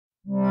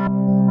Hey,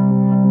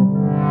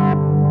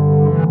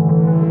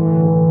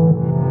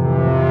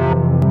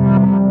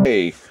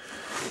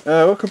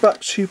 welcome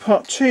back to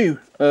part 2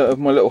 of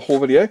my little haul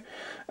video.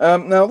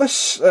 Now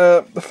this,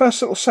 the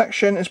first little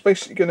section is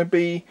basically going to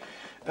be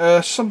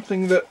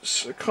something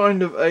that's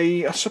kind of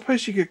a, I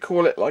suppose you could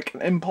call it like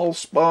an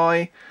impulse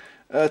buy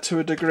to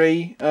a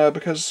degree,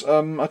 because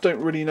I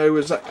don't really know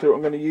exactly what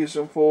I'm going to use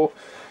them for.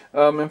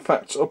 In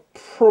fact, I'll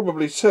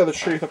probably, to tell the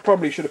truth, I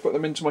probably should have put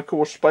them into my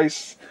core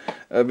space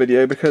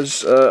video,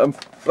 because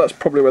that's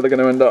probably where they're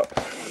going to end up.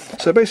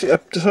 So basically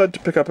I've decided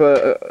to pick up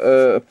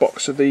a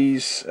box of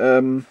these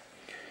Eisenkern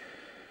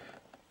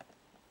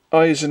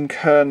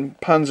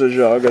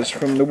Panzerjagers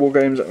from the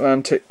Wargames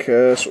Atlantic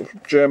sort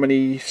of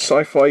Germany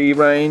sci-fi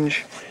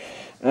range.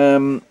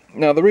 Now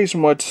the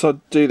reason why I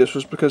decided to do this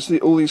was because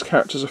all these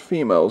characters are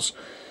females,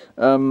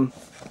 and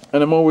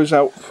I'm always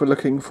out for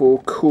looking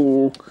for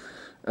cool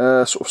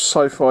sort of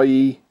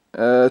sci-fi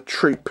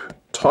troop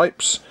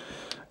types,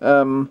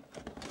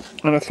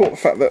 and I thought the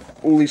fact that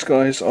all these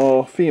guys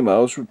are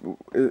females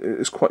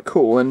is quite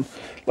cool. And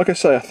like I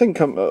say, I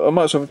think I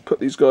might as well put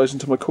these guys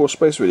into my core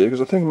space video,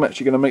 because I think I'm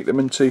actually going to make them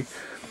into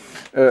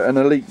an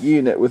elite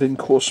unit within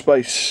core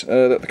space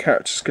that the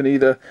characters can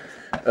either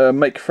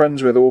make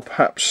friends with, or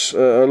perhaps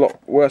a lot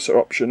worse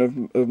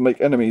option of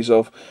make enemies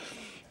of.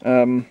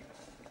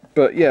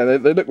 But yeah,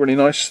 they look really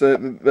nice.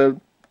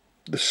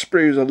 The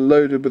sprues are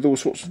loaded with all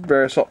sorts of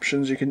various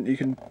options you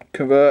can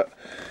convert.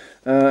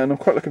 And I'm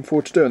quite looking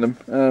forward to doing them,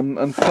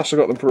 and plus I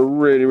got them for a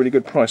really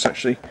good price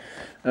actually.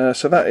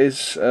 So that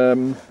is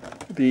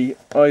the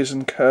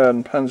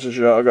Eisenkern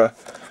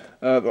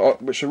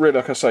Panzerjäger, which I really,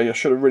 like I say, I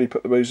should have really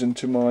put those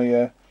into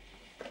my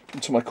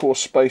core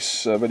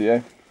space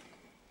video.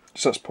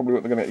 So that's probably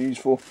what they're going to get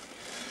used for.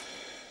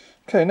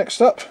 Okay,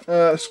 next up,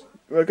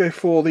 we'll go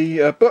for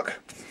the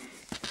book.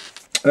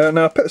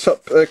 Now I picked this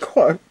up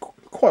quite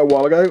a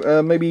while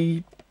ago,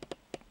 maybe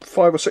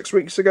 5 or 6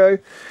 weeks ago.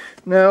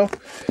 Now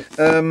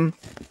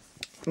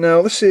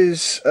this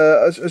is,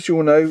 as you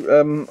all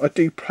know, I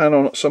do plan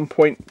on at some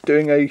point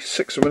doing a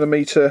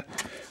 6mm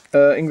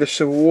English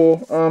Civil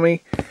War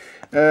army,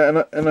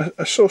 and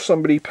I saw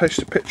somebody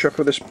post a picture up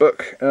of this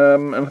book,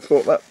 and I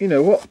thought that, you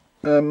know what,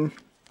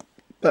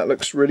 that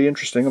looks really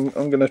interesting. I'm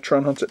going to try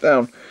and hunt it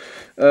down.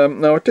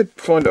 Now I did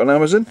find it on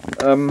Amazon,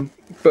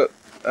 but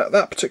at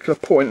that particular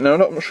point, now I'm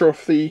not sure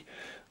if the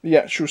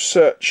actual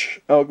search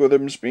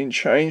algorithm's been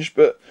changed,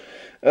 but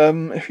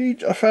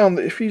I found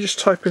that if you just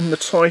type in the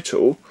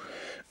title,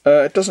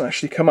 it doesn't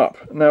actually come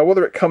up. Now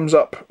whether it comes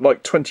up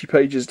like 20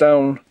 pages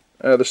down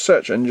the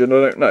search engine,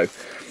 I don't know.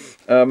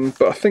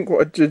 But I think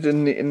what I did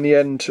in the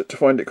end to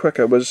find it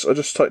quicker was I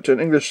just typed in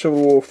English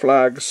Civil War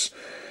flags,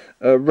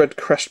 Red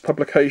Crest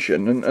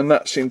publication, and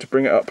that seemed to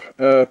bring it up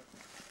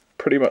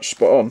pretty much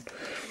spot on.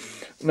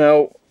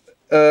 Now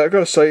I've got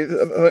to say,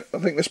 I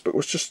think this book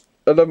was just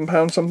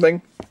 £11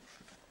 something,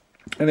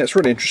 and it's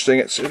really interesting.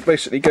 It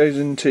basically goes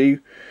into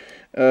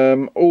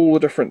all the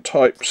different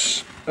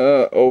types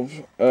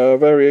of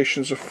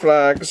variations of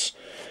flags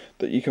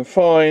that you can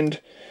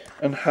find,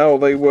 and how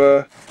they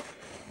were,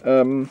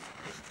 the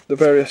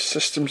various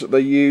systems that they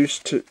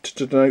used to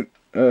denote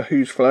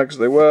whose flags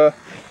they were,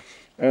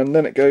 and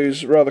then it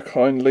goes rather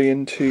kindly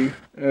into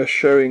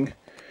showing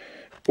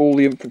all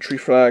the infantry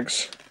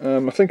flags.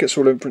 I think it's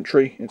all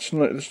infantry. It's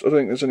not. I don't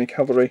think there's any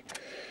cavalry.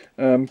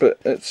 But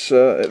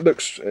it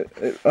looks,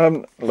 I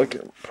haven't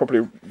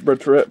probably read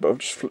through it, but I've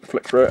just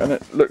flicked through it, and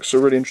it looks a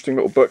really interesting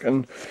little book.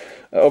 And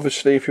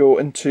obviously if you're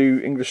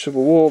into English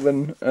Civil War,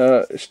 then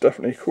it's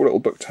definitely a cool little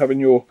book to have in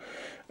your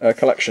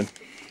collection.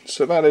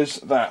 So that is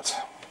that.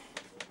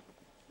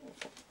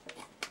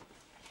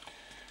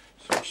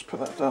 So I'll just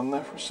put that down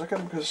there for a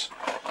second, because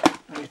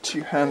I need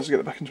 2 hands to get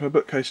it back into my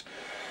bookcase.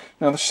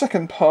 Now the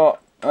second part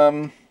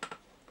of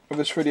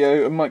this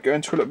video I might go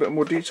into a little bit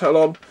more detail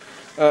on.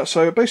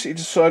 So I basically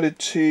decided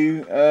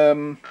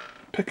to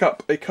pick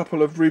up a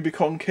couple of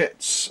Rubicon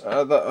kits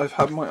that I've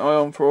had my eye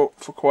on for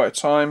quite a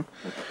time.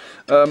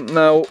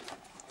 Now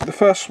the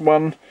first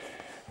one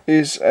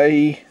is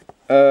a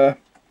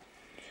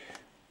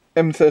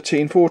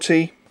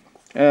M1340,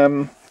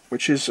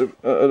 which is,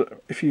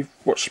 if you've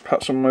watched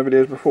perhaps some of my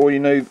videos before, you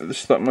know that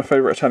this is like my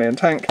favourite Italian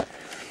tank.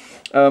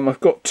 I've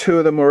got 2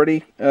 of them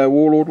already,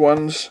 Warlord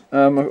ones.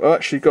 I've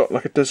actually got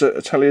like a Desert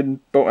Italian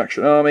bolt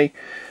action army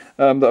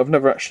that I've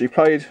never actually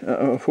played,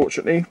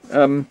 unfortunately.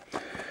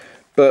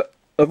 But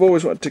I've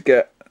always wanted to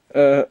get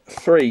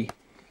 3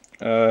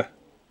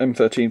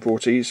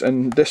 M1340s,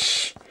 and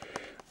this,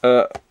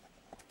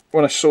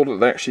 when I saw that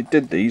they actually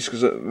did these,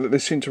 because they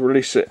seemed to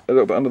release it a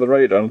little bit under the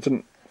radar, and I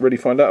didn't really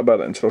find out about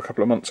it until a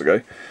couple of months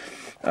ago.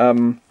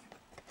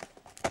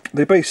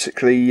 They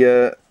basically,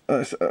 you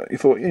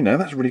thought, you know,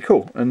 that's really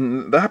cool,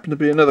 and there happened to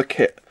be another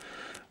kit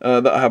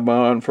that I had my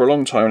eye on for a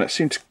long time, and it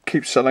seemed to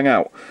keep selling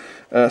out.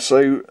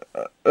 So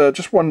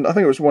just I think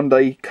it was one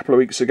day, a couple of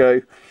weeks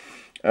ago,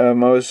 I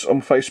was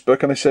on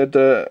Facebook, and they said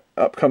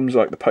up comes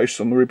like the post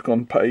on the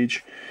Rubicon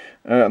page,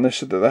 and they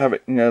said that they have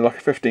it, you know, like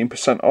a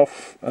 15%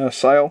 off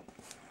sale.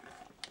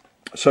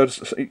 So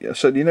I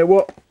said, you know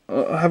what,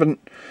 I haven't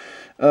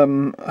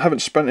I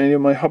haven't spent any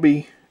of my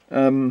hobby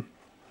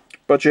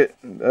budget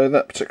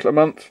that particular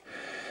month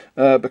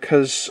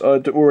because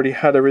I'd already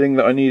had everything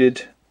that I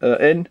needed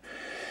in.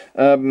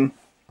 I'll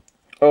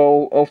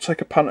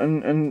take a punt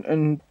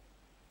and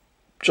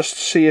just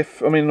see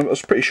if, I mean, I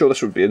was pretty sure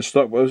this would be in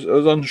stock, but I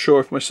was unsure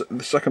if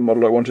the second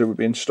model I wanted would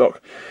be in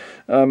stock.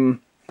 So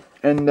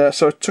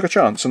I took a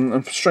chance,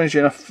 and strangely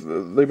enough,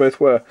 they both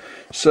were.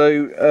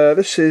 So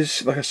this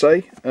is, like I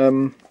say,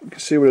 you can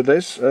see what it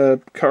is,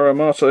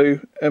 Karamoto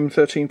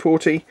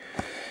M1340.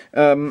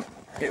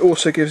 It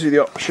also gives you the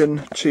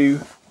option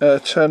to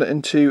turn it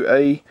into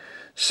a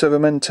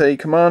Severamente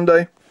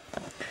Commando.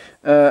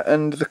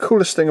 And the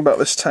coolest thing about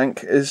this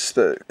tank is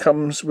that it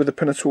comes with a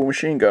Pinatul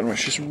machine gun,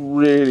 which is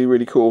really,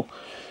 really cool.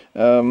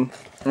 And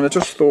I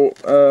just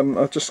thought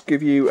I'll just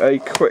give you a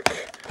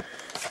quick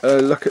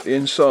look at the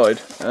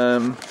inside,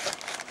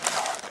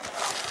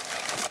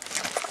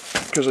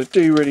 because I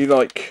do really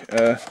like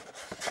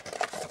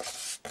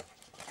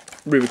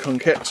Rubicon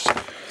kits.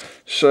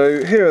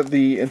 So here are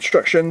the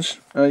instructions.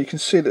 You can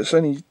see that it's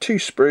only 2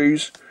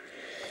 sprues.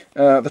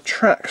 The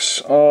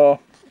tracks are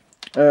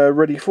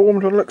ready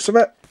formed on the looks of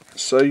it.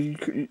 So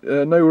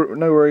no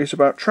worries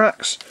about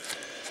tracks.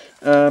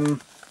 You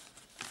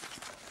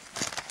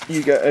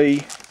get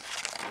a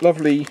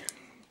lovely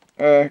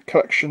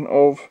collection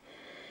of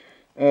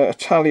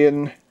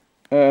Italian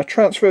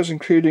transfers,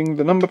 including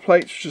the number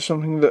plates, which is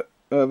something that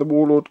the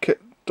Warlord kit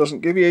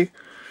doesn't give you.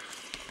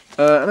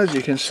 And as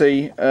you can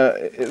see,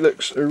 it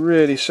looks a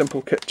really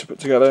simple kit to put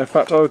together. In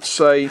fact, I would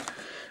say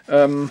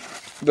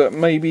that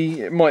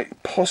maybe it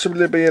might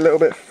possibly be a little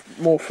bit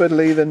more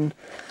fiddly than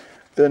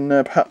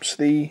perhaps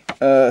the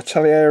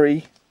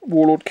Taglieri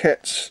Warlord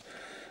kits,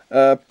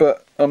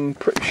 but I'm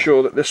pretty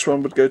sure that this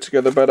one would go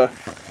together better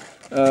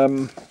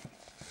than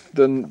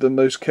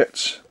those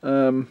kits.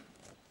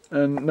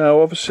 And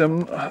now, obviously,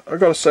 I've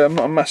got to say, I'm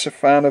not a massive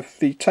fan of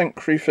the tank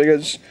crew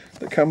figures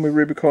that come with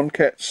Rubicon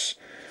kits,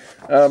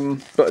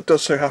 but it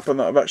does so happen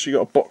that I've actually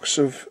got a box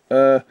of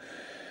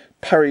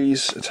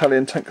Perry's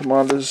Italian tank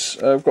commanders.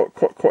 I've got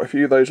quite a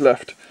few of those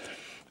left.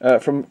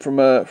 From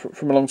a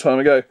long time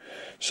ago.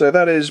 So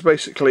that is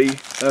basically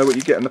what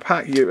you get in the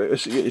pack. You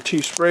get your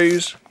 2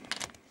 sprues,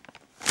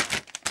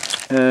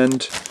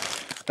 and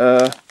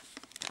I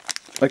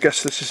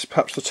guess this is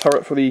perhaps the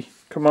turret for the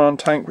command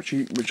tank, which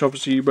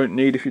obviously you won't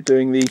need if you're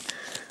doing the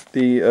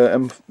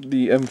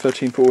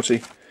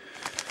M1340.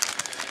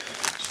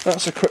 So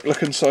that's a quick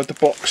look inside the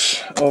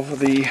box of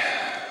the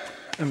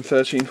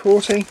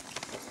M1340.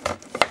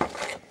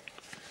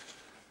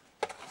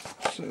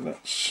 So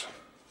that's,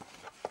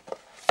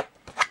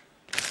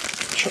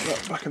 chuck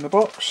that back in the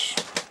box,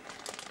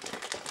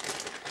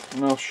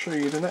 and I'll show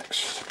you the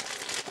next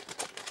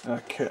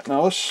kit.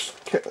 Now this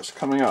kit that's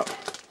coming up,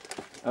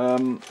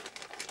 I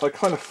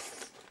kind of,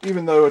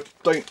 even though I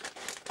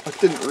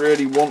didn't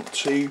really want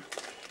to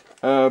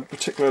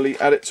particularly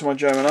add it to my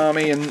German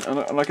army, and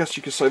I guess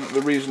you could say that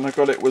the reason I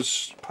got it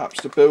was perhaps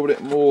to build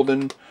it more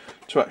than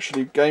to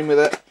actually game with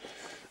it,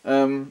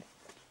 and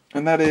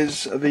that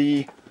is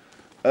the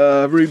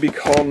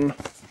Rubicon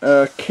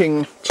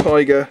King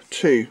Tiger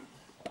 2.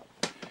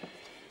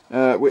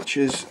 Which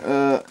is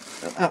an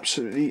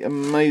absolutely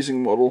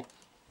amazing model.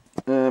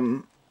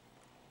 Now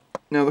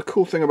the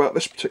cool thing about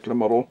this particular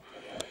model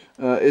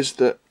is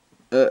that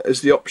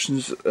is the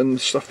options and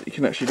stuff that you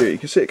can actually do. You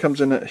can see it comes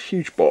in a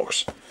huge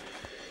box.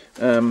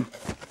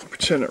 If we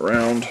turn it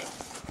around,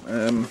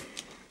 you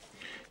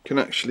can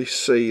actually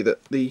see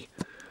that the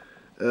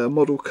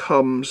model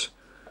comes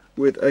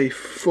with a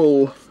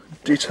full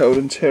detailed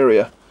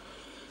interior,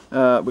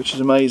 which is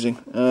amazing,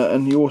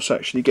 and you also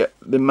actually get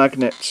the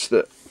magnets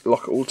that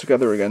lock it all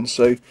together again,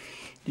 so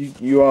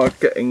you are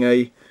getting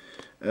a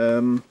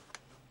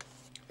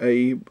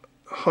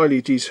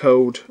highly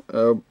detailed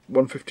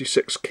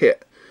 156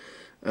 kit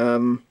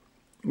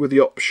with the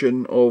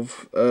option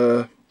of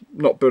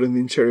not building the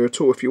interior at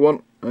all if you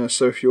want.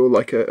 So if you're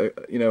like a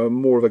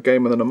more of a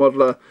gamer than a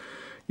modeler,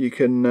 you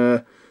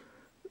can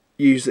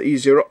use the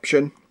easier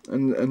option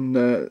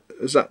and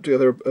zap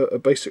together a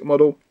basic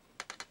model.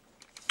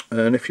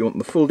 And if you want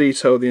the full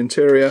detail of the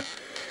interior,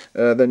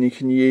 then you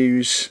can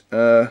use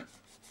the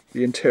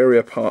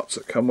interior parts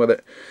that come with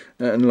it,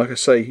 and like I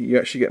say, you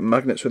actually get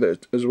magnets with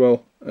it as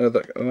well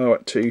that allow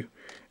it to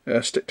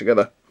stick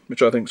together,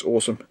 which I think is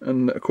awesome.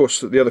 And of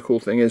course, the other cool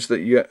thing is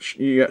that you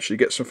actually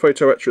get some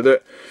photo etch with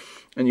it,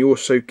 and you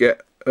also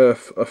get a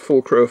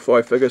full crew of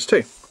 5 figures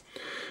too.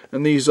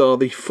 And these are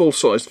the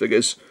full-size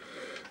figures,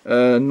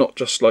 not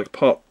just like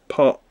part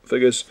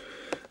figures.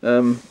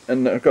 And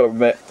I've got to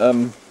admit,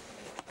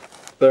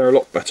 they're a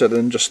lot better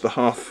than just the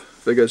half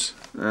figures.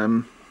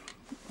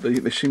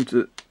 They seem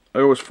to. I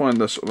always find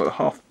the sort of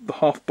the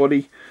half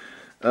body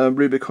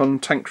Rubicon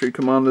tank crew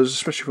commanders,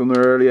 especially from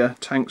their earlier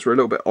tanks, were a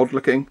little bit odd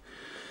looking.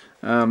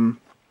 And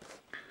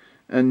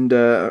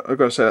I've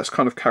got to say that's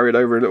kind of carried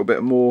over a little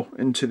bit more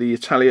into the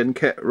Italian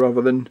kit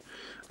rather than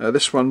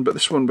this one. But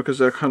this one, because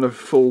they're kind of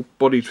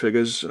full-bodied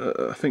figures,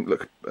 I think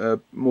look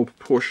more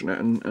proportionate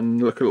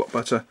and look a lot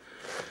better.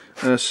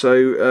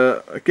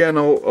 Again,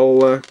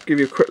 I'll give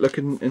you a quick look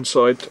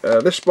inside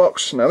this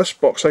box. Now this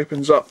box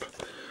opens up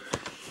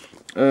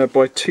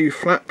by 2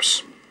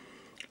 flaps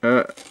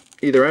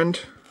either end,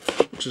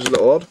 which is a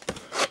little odd.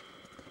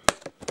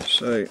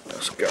 So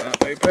let's get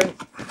that open,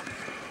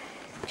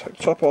 take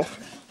the top off,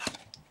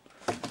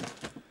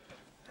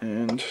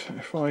 and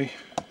if I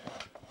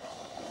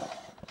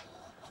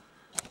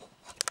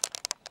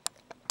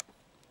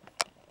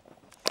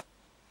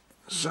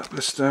zap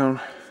this down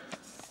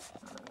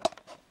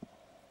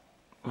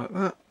like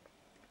that,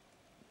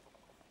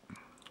 you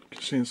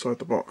can see inside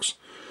the box.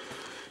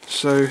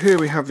 So here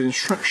we have the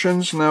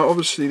instructions. Now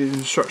obviously the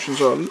instructions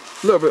are a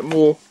little bit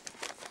more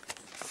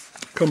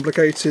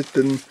complicated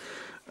than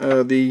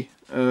the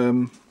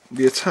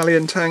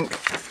Italian tank.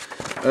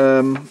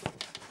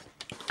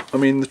 I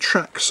mean, the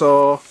tracks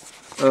are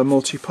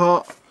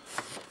multi-part,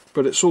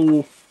 but it's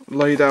all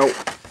laid out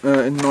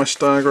in nice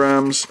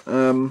diagrams.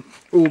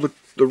 All the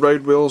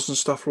road wheels and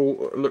stuff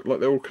all look like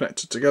they're all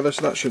connected together,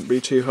 so that shouldn't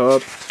be too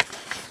hard.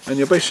 And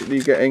you're basically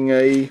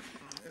getting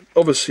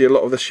obviously a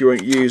lot of this you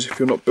won't use if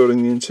you're not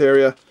building the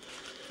interior,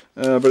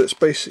 but it's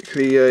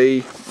basically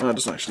it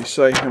doesn't actually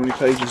say how many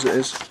pages it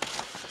is,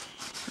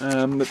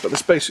 but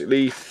there's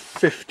basically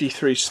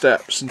 53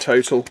 steps in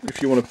total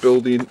if you want to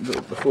build the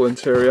full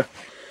interior.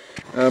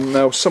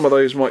 Now some of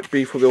those might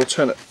be for the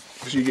alternate,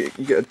 because you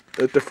get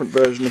a different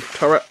version of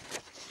turret.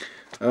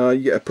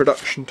 You get a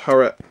production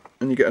turret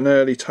and you get an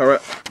early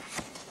turret.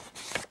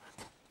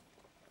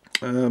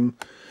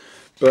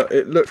 But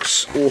it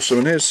looks awesome,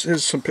 and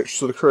here's some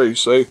pictures of the crew.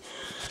 So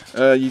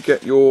you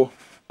get your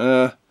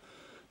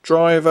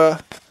driver,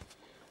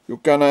 your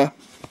gunner,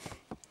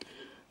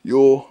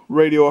 your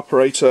radio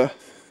operator,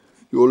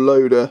 your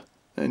loader,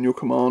 and your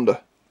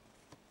commander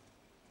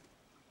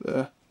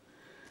there.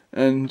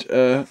 And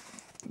the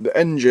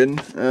engine,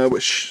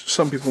 which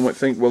some people might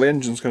think, well, the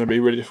engine's going to be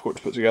really difficult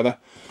to put together,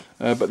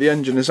 but the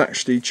engine is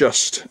actually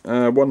just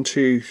 1,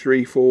 2,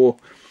 3, 4,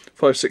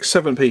 5, 6,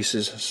 7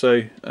 pieces,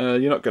 so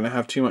you're not going to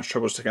have too much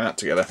trouble sticking that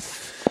together.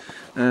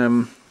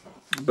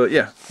 But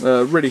yeah,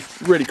 really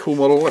cool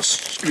model.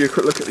 Let's give you a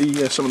quick look at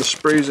some of the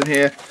sprues in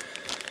here.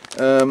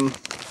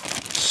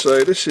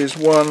 So this is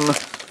 1,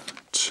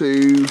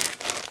 2.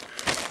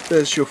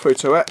 There's your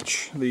photo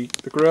etch, the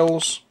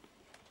grills,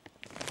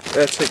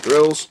 airtight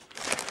grills.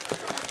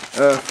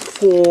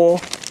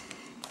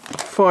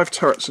 5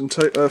 turrets in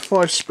 5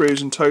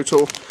 sprues in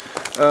total.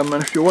 And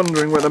if you're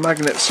wondering where the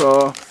magnets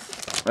are,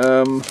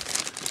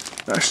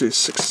 actually it's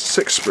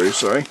 6 sprues,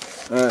 sorry.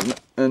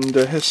 And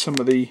here's some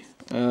of the.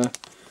 You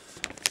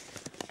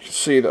can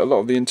see that a lot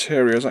of the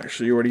interior is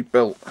actually already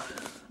built.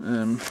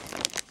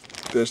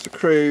 There's the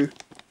crew.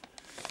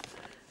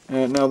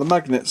 Now the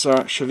magnets are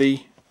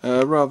actually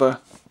rather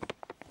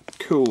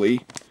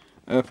coolly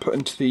put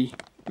into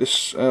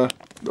this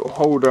little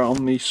holder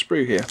on the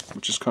sprue here,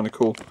 which is kind of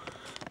cool.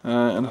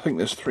 And I think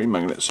there's 3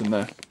 magnets in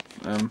there.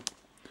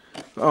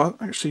 Oh,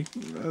 actually,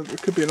 there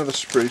could be another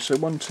sprue. So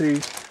 1, 2,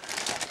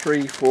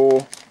 3,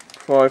 4,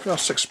 5,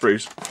 6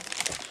 sprues.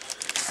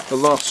 The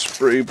last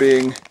sprue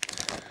being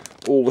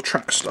all the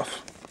track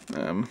stuff.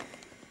 And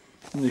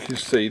you can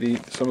see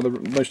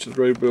most of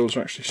the road wheels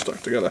are actually stuck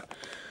together.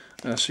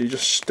 So you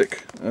just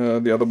stick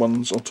the other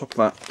ones on top of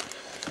that.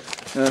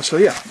 So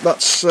yeah,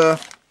 that's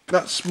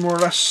more or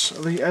less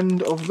the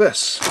end of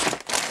this.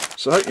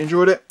 So I hope you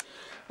enjoyed it.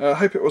 I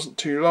hope it wasn't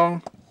too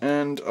long,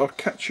 and I'll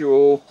catch you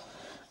all.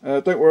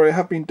 Don't worry, I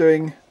have been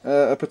doing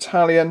a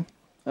battalion,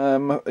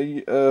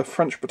 a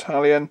French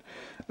battalion,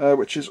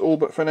 which is all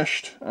but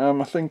finished.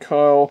 I think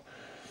I'm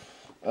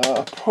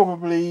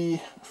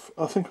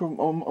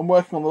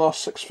working on the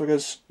last 6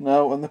 figures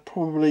now, and they're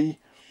probably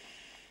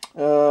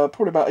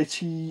about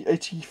 80,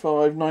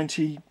 85,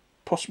 90,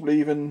 possibly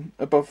even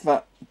above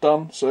that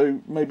done.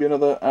 So maybe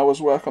another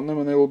hour's work on them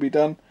and they will be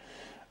done.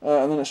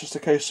 And then it's just a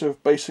case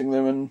of basing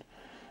them and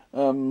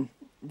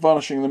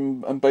varnishing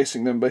them and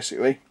basing them,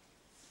 basically.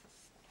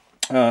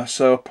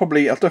 So I'll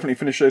definitely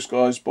finish those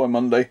guys by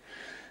Monday,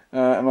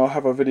 and I'll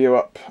have a video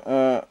up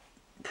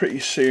pretty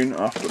soon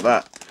after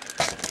that.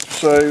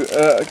 So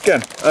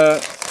again,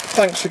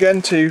 thanks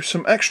again to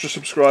some extra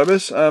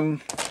subscribers.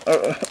 I've got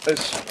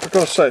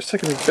to say, it's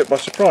taken me a bit by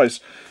surprise.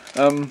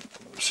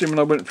 Assuming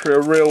I went through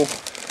a real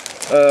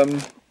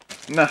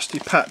nasty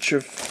patch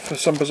of, for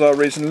some bizarre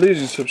reason,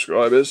 losing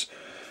subscribers,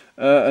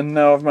 and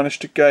now I've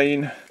managed to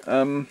gain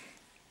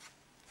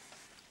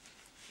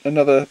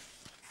another.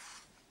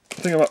 I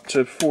think I'm up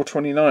to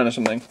 429 or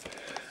something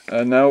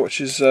now, which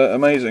is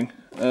amazing.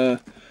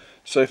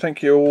 So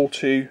thank you all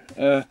to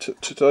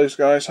those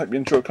guys. Hope you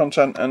enjoy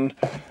content, and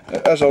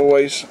as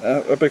always,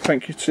 a big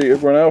thank you to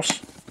everyone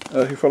else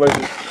who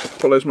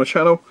follows my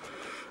channel.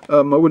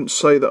 I wouldn't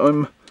say that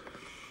I'm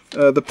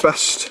the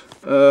best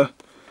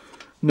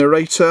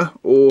narrator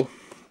or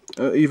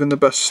even the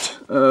best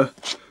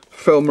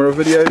filmer of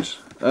videos,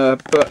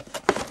 but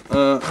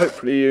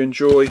hopefully you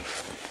enjoy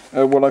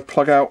what I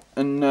plug out,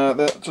 and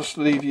just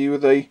leave you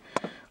with a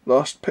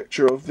last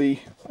picture of the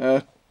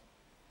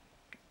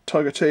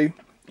Tiger 2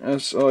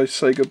 as I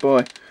say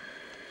goodbye.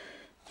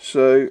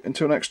 So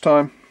until next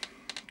time,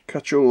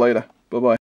 catch you all later. Bye bye.